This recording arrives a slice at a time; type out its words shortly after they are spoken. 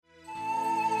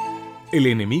El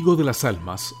enemigo de las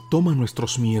almas toma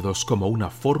nuestros miedos como una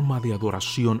forma de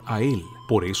adoración a Él.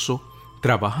 Por eso,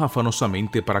 trabaja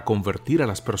afanosamente para convertir a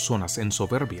las personas en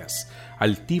soberbias,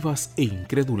 altivas e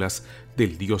incrédulas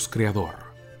del Dios Creador.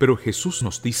 Pero Jesús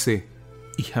nos dice: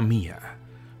 hija mía,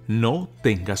 no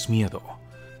tengas miedo.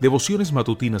 Devociones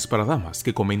matutinas para damas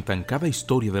que comentan cada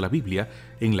historia de la Biblia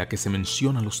en la que se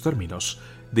mencionan los términos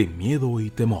de miedo y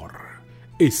temor.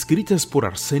 Escritas por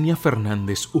Arsenia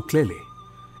Fernández Uclele,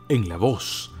 en la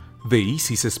voz de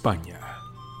Isis España.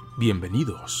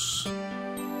 Bienvenidos.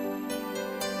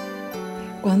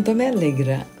 Cuánto me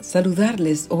alegra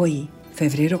saludarles hoy,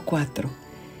 febrero 4.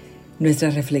 Nuestra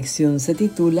reflexión se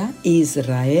titula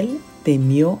Israel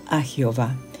temió a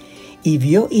Jehová. Y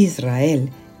vio Israel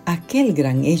aquel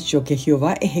gran hecho que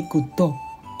Jehová ejecutó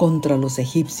contra los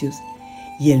egipcios.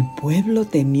 Y el pueblo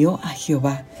temió a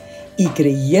Jehová, y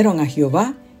creyeron a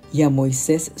Jehová y a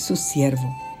Moisés su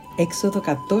siervo. Éxodo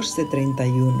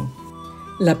 14:31.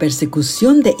 La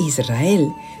persecución de Israel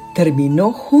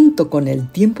terminó junto con el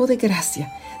tiempo de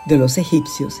gracia de los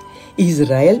egipcios.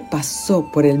 Israel pasó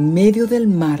por el medio del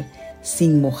mar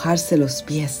sin mojarse los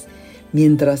pies,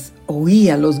 mientras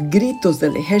oía los gritos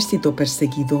del ejército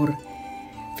perseguidor.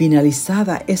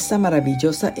 Finalizada esa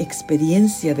maravillosa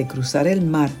experiencia de cruzar el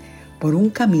mar por un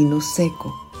camino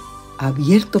seco,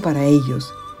 abierto para ellos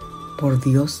por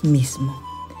Dios mismo,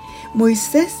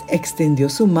 Moisés extendió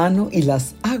su mano y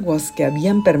las aguas que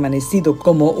habían permanecido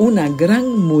como una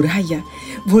gran muralla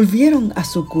volvieron a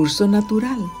su curso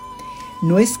natural.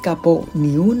 No escapó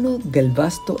ni uno del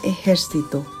vasto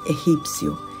ejército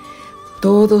egipcio.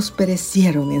 Todos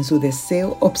perecieron en su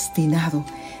deseo obstinado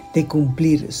de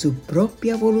cumplir su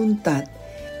propia voluntad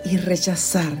y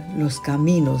rechazar los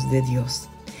caminos de Dios.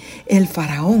 El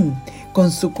faraón,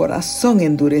 con su corazón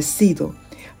endurecido,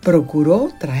 procuró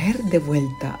traer de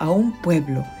vuelta a un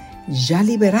pueblo ya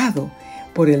liberado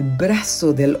por el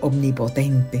brazo del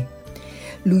Omnipotente.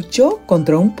 Luchó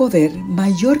contra un poder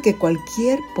mayor que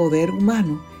cualquier poder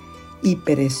humano y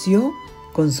pereció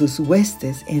con sus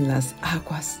huestes en las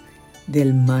aguas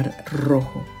del Mar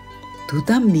Rojo. Tú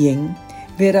también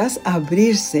verás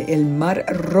abrirse el Mar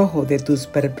Rojo de tus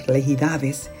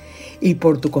perplejidades y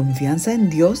por tu confianza en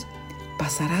Dios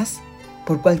pasarás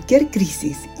por cualquier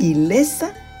crisis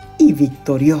ilesa y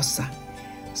victoriosa.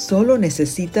 Solo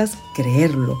necesitas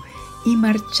creerlo y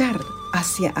marchar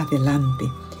hacia adelante.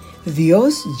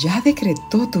 Dios ya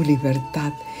decretó tu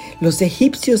libertad. Los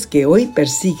egipcios que hoy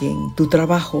persiguen tu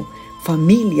trabajo,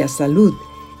 familia, salud,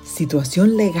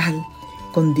 situación legal,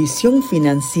 condición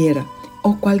financiera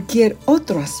o cualquier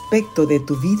otro aspecto de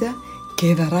tu vida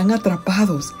quedarán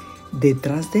atrapados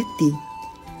detrás de ti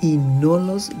y no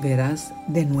los verás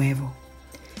de nuevo.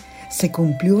 Se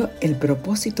cumplió el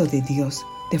propósito de Dios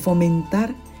de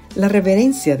fomentar la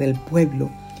reverencia del pueblo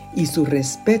y su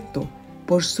respeto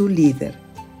por su líder,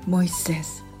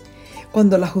 Moisés.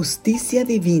 Cuando la justicia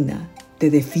divina te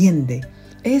defiende,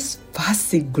 es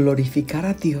fácil glorificar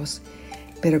a Dios,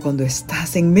 pero cuando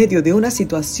estás en medio de una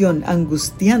situación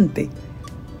angustiante,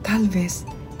 tal vez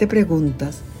te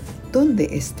preguntas, ¿dónde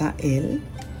está Él?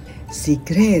 Si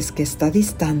crees que está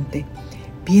distante,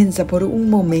 piensa por un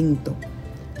momento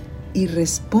y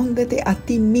respóndete a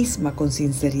ti misma con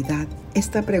sinceridad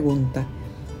esta pregunta: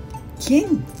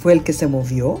 ¿quién fue el que se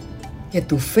movió? Que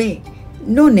tu fe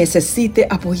no necesite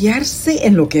apoyarse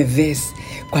en lo que ves.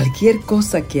 Cualquier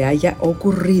cosa que haya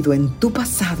ocurrido en tu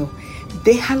pasado,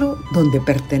 déjalo donde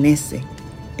pertenece,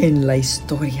 en la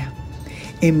historia.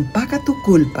 Empaca tu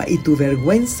culpa y tu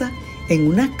vergüenza en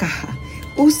una caja.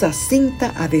 Usa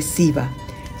cinta adhesiva,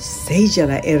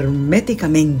 séllala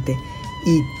herméticamente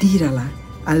y tírala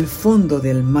al fondo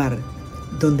del mar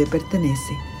donde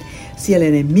pertenece. Si el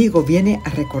enemigo viene a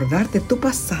recordarte tu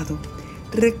pasado,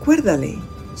 recuérdale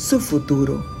su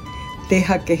futuro.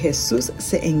 Deja que Jesús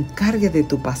se encargue de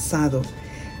tu pasado.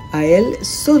 A Él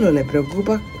solo le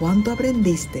preocupa cuánto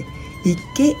aprendiste y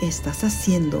qué estás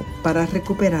haciendo para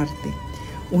recuperarte.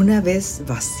 Una vez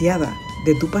vaciada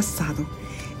de tu pasado,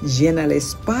 llena el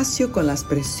espacio con las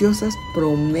preciosas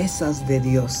promesas de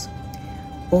Dios.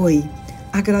 Hoy,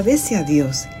 agradece a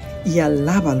Dios y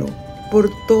alábalo por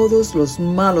todos los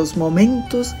malos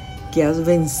momentos que has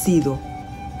vencido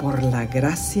por la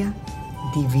gracia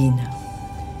divina.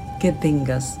 Que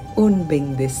tengas un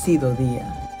bendecido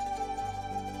día.